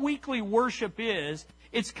what weekly worship is,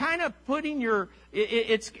 it's kind of putting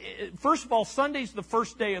first of all, Sunday's the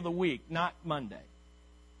first day of the week, not Monday.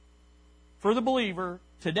 For the believer,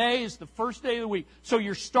 today is the first day of the week. So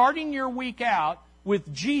you're starting your week out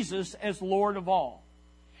with Jesus as Lord of all.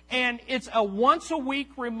 And it's a once-a-week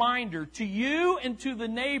reminder to you and to the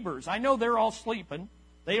neighbors. I know they're all sleeping.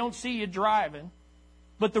 They don't see you driving.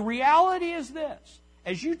 But the reality is this.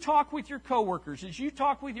 As you talk with your coworkers, as you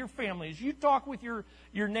talk with your family, as you talk with your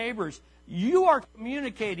neighbors, you are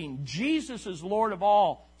communicating Jesus is Lord of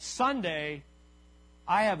all. Sunday,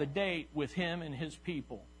 I have a date with Him and His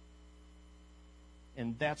people.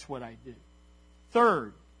 And that's what I do.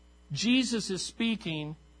 Third, Jesus is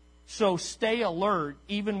speaking, so stay alert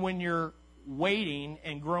even when you're waiting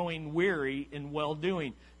and growing weary in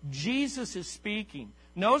well-doing. Jesus is speaking.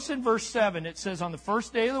 Notice in verse 7, it says, on the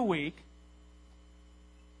first day of the week,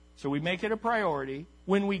 so we make it a priority,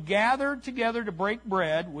 when we gathered together to break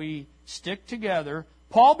bread, we stick together.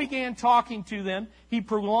 Paul began talking to them. He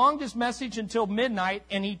prolonged his message until midnight,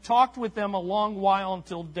 and he talked with them a long while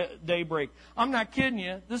until daybreak. I'm not kidding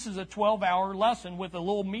you. This is a 12-hour lesson with a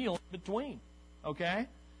little meal in between. Okay?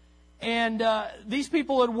 And these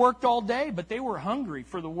people had worked all day, but they were hungry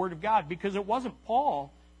for the Word of God because it wasn't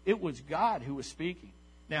Paul, it was God who was speaking.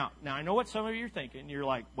 Now I know what some of you are thinking. You're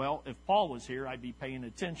like, well, if Paul was here, I'd be paying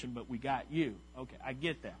attention, but we got you. Okay, I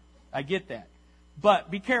get that. But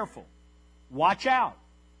be careful. Watch out.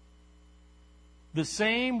 The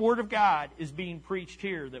same Word of God is being preached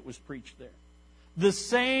here that was preached there. The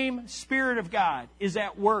same Spirit of God is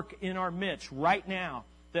at work in our midst right now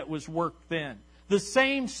that was worked then. The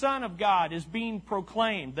same Son of God is being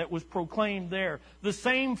proclaimed that was proclaimed there. The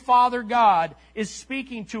same Father God is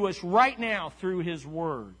speaking to us right now through His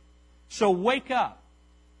Word. So wake up.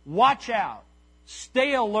 Watch out.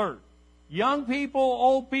 Stay alert. Young people,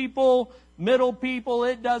 old people, middle people,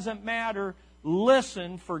 it doesn't matter.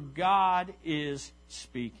 Listen, for God is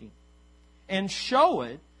speaking. And show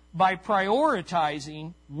it by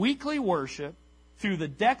prioritizing weekly worship through the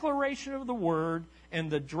declaration of the Word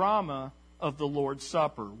and the drama of the Lord's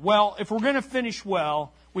Supper. Well, if we're going to finish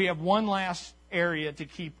well, we have one last area to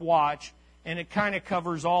keep watch, and it kind of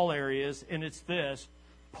covers all areas, and it's this.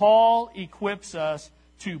 Paul equips us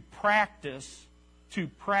to practice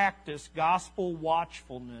gospel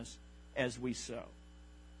watchfulness as we sow.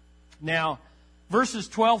 Now, verses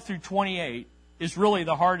 12 through 28 is really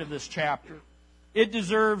the heart of this chapter. It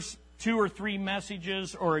deserves 2 or 3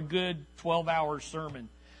 messages or a good 12-hour sermon,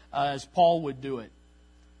 as Paul would do it.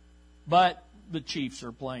 But the Chiefs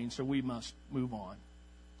are playing, so we must move on.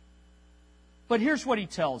 But here's what he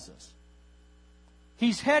tells us.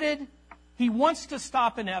 He wants to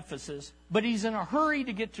stop in Ephesus, but he's in a hurry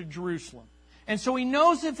to get to Jerusalem. And so he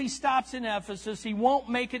knows if he stops in Ephesus, he won't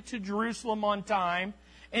make it to Jerusalem on time.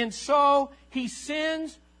 And so he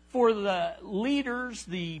sends for the leaders,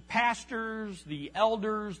 the pastors, the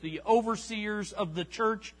elders, the overseers of the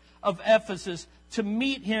church of Ephesus to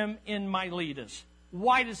meet him in Miletus.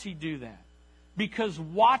 Why does he do that? Because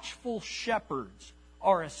watchful shepherds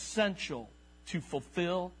are essential to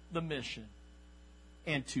fulfill the mission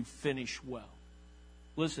and to finish well.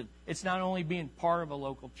 Listen, it's not only being part of a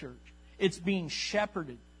local church, it's being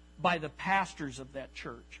shepherded by the pastors of that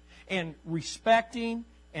church and respecting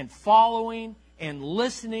and following and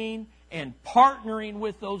listening and partnering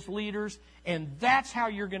with those leaders. And that's how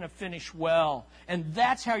you're going to finish well. And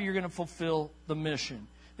that's how you're going to fulfill the mission.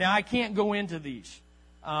 Now, I can't go into these.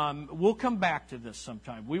 We'll come back to this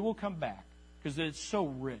sometime. We will come back because it's so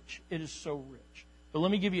rich. It is so rich. But let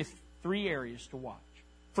me give you 3 areas to watch.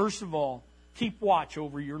 First of all, keep watch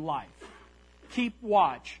over your life. Keep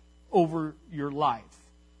watch over your life.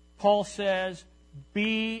 Paul says,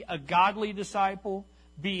 be a godly disciple,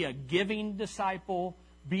 be a giving disciple,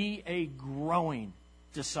 be a growing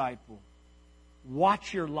disciple.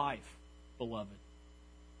 Watch your life, beloved.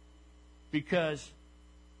 Because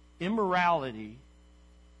immorality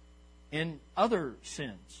and other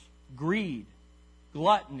sins, greed,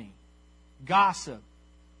 gluttony, gossip,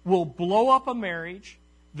 will blow up a marriage,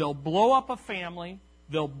 they'll blow up a family,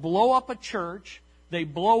 They'll blow up a church. They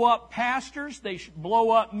blow up pastors. They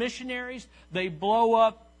blow up missionaries. They blow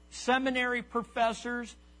up seminary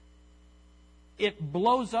professors. It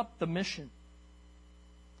blows up the mission.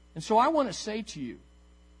 And so I want to say to you,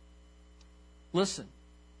 listen,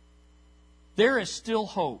 there is still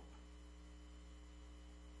hope.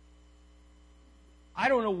 I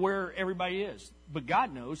don't know where everybody is, but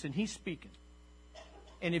God knows, and He's speaking.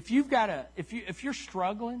 And if you're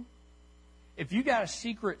struggling, if you've got a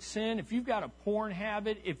secret sin, if you've got a porn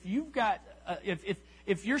habit,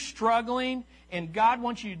 if you're struggling and God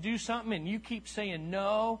wants you to do something and you keep saying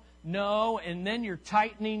no, and then you're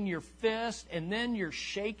tightening your fist and then you're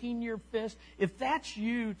shaking your fist, if that's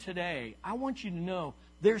you today, I want you to know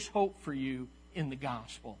there's hope for you in the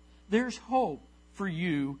gospel. There's hope for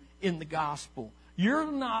you in the gospel. Your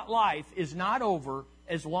life is not over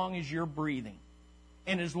as long as you're breathing.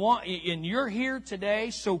 And you're here today,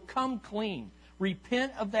 so come clean.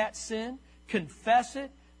 Repent of that sin, confess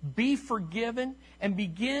it, be forgiven, and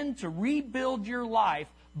begin to rebuild your life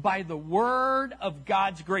by the word of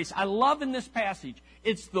God's grace. I love in this passage,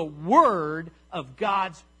 it's the word of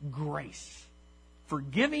God's grace.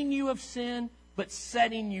 Forgiving you of sin, but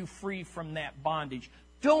setting you free from that bondage.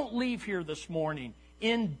 Don't leave here this morning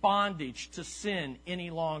in bondage to sin any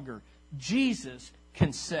longer. Jesus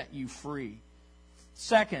can set you free.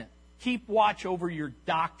 Second, keep watch over your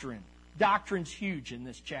doctrine. Doctrine's huge in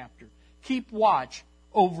this chapter. Keep watch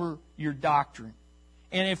over your doctrine.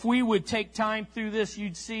 And if we would take time through this,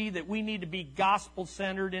 you'd see that we need to be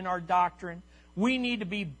gospel-centered in our doctrine. We need to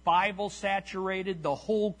be Bible-saturated, the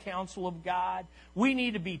whole counsel of God. We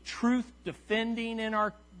need to be truth-defending in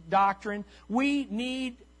our doctrine. We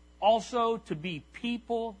need also to be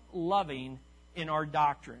people-loving in our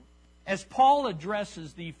doctrine. As Paul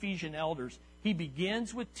addresses the Ephesian elders, he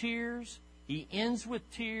begins with tears, he ends with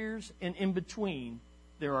tears, and in between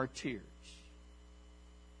there are tears.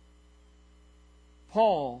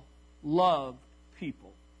 Paul loved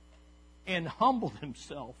people and humbled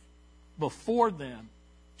himself before them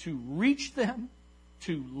to reach them,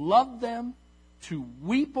 to love them, to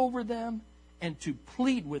weep over them, and to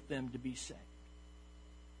plead with them to be saved.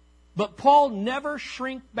 But Paul never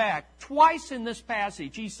shrank back. Twice in this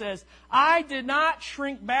passage he says, I did not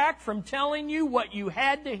shrink back from telling you what you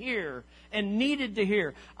had to hear and needed to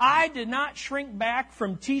hear. I did not shrink back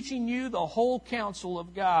from teaching you the whole counsel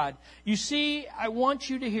of God. You see, I want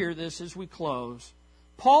you to hear this as we close.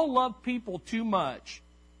 Paul loved people too much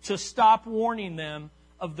to stop warning them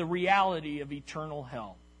of the reality of eternal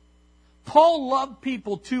hell. Paul loved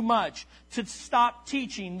people too much to stop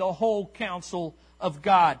teaching the whole counsel of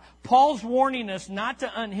God. Paul's warning us not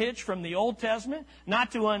to unhitch from the Old Testament,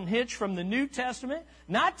 not to unhitch from the New Testament,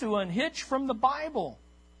 not to unhitch from the Bible.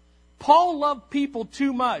 Paul loved people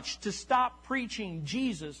too much to stop preaching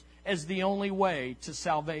Jesus as the only way to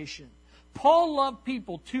salvation. Paul loved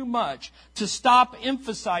people too much to stop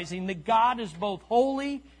emphasizing that God is both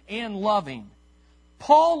holy and loving.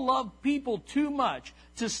 Paul loved people too much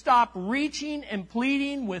to stop reaching and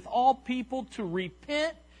pleading with all people to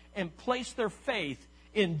repent and place their faith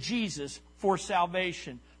in Jesus for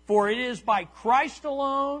salvation. For it is by Christ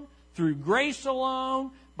alone, through grace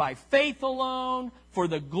alone, by faith alone, for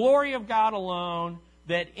the glory of God alone,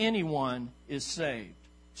 that anyone is saved.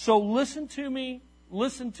 So listen to me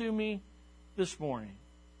this morning.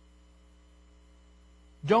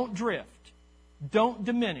 Don't drift. Don't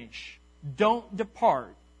diminish. Don't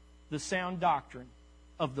depart the sound doctrine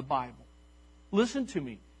of the Bible. Listen to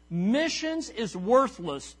me. Missions is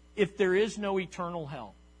worthless if there is no eternal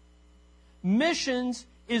hell. Missions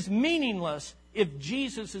is meaningless if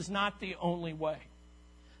Jesus is not the only way.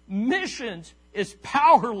 Missions is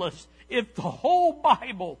powerless if the whole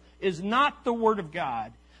Bible is not the Word of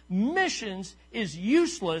God. Missions is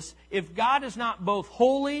useless if God is not both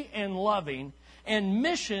holy and loving. And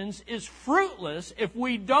missions is fruitless if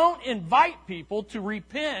we don't invite people to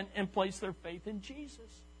repent and place their faith in Jesus.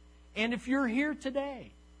 And if you're here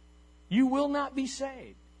today, you will not be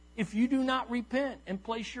saved if you do not repent and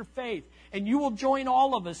place your faith. And you will join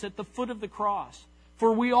all of us at the foot of the cross.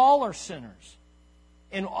 For we all are sinners.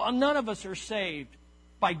 And none of us are saved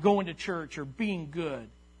by going to church or being good.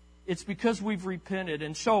 It's because we've repented.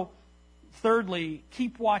 And so, thirdly,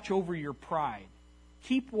 keep watch over your pride.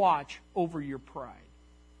 Keep watch over your pride.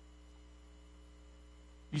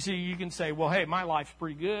 You see, you can say, well, hey, my life's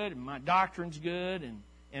pretty good, and my doctrine's good,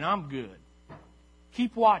 and I'm good.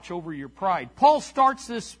 Keep watch over your pride. Paul starts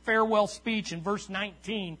this farewell speech in verse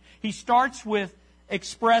 19. He starts with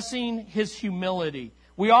expressing his humility.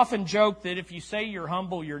 We often joke that if you say you're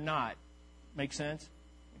humble, you're not. Make sense?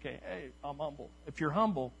 Okay, hey, I'm humble. If you're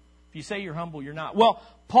humble, If you say you're humble, you're not. Well,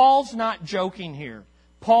 Paul's not joking here.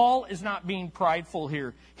 Paul is not being prideful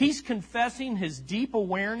here. He's confessing his deep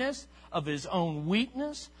awareness of his own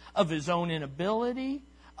weakness, of his own inability,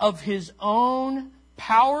 of his own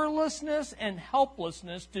powerlessness and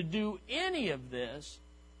helplessness to do any of this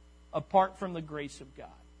apart from the grace of God.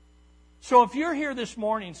 So if you're here this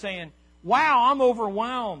morning saying, wow, I'm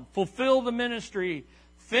overwhelmed, fulfill the ministry,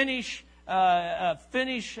 finish well,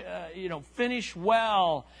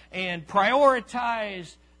 and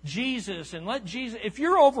prioritize Jesus, and let Jesus, if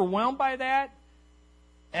you're overwhelmed by that,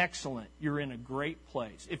 excellent. You're in a great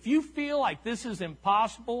place. If you feel like this is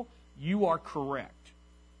impossible, you are correct.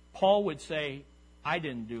 Paul would say, I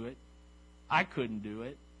didn't do it. I couldn't do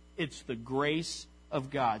it. It's the grace of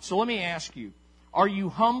God. So let me ask you, are you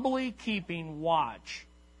humbly keeping watch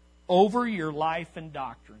over your life and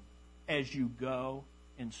doctrine as you go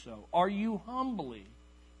and sow? Are you humbly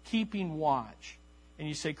keeping watch? And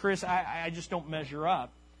you say, Chris, I just don't measure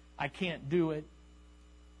up. I can't do it.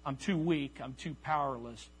 I'm too weak. I'm too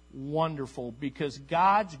powerless. Wonderful, because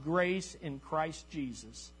God's grace in Christ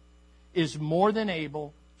Jesus is more than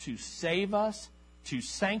able to save us, to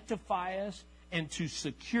sanctify us, and to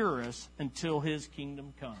secure us until His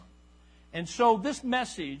kingdom comes. And so this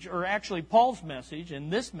message, or actually Paul's message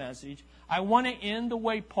and this message, I want to end the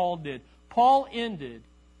way Paul did. Paul ended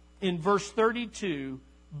in verse 32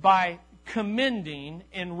 by commending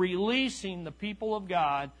and releasing the people of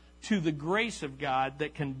God to the grace of God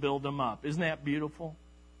that can build them up. Isn't that beautiful?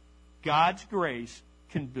 God's grace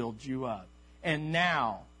can build you up. And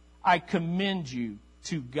now I commend you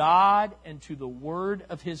to God and to the word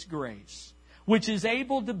of His grace, which is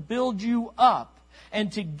able to build you up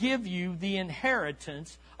and to give you the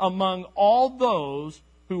inheritance among all those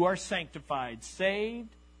who are sanctified, saved,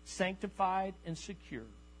 sanctified, and secure.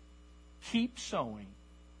 Keep sowing,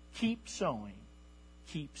 keep sowing,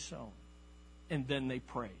 keep sowing. And then they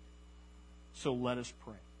prayed. So let us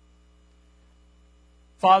pray.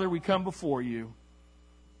 Father, we come before you,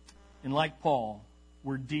 and like Paul,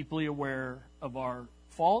 we're deeply aware of our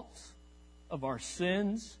faults, of our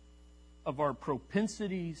sins, of our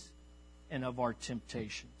propensities, and of our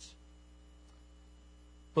temptations.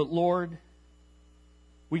 But Lord,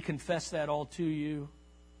 we confess that all to you.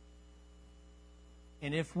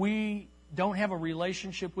 And if we don't have a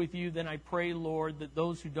relationship with you, then I pray, Lord, that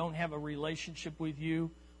those who don't have a relationship with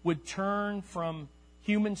you would turn from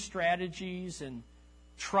human strategies and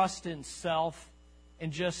trust in self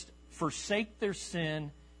and just forsake their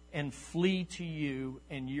sin and flee to you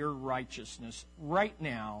and your righteousness right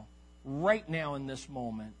now in this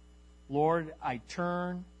moment. Lord, I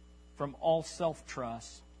turn from all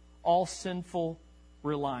self-trust, all sinful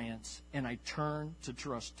reliance, and I turn to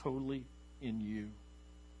trust totally in you.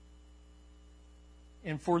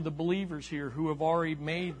 And for the believers here who have already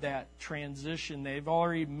made that transition, they've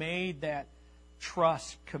already made that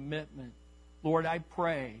trust commitment, Lord, I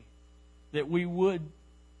pray that we would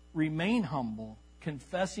remain humble,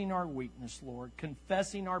 confessing our weakness, Lord,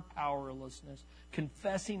 confessing our powerlessness,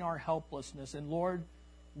 confessing our helplessness. And Lord,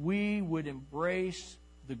 we would embrace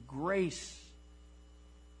the grace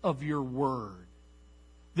of your word,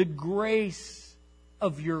 the grace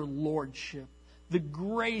of your lordship, the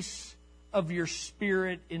grace of your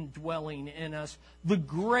Spirit indwelling in us, the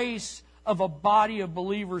grace of a body of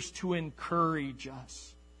believers to encourage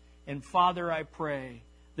us. And Father, I pray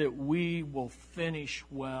that we will finish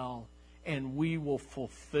well and we will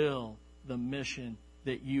fulfill the mission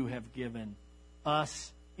that you have given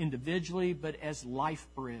us individually, but as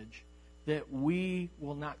LifeBridge, that we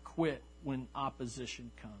will not quit when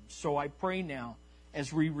opposition comes. So I pray now,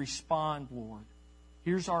 as we respond, Lord,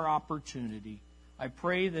 here's our opportunity. I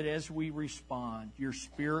pray that as we respond, your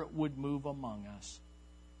Spirit would move among us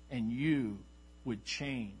and you would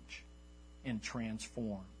change and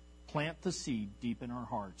transform. Plant the seed deep in our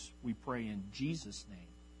hearts. We pray in Jesus' name.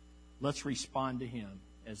 Let's respond to Him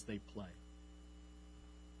as they play.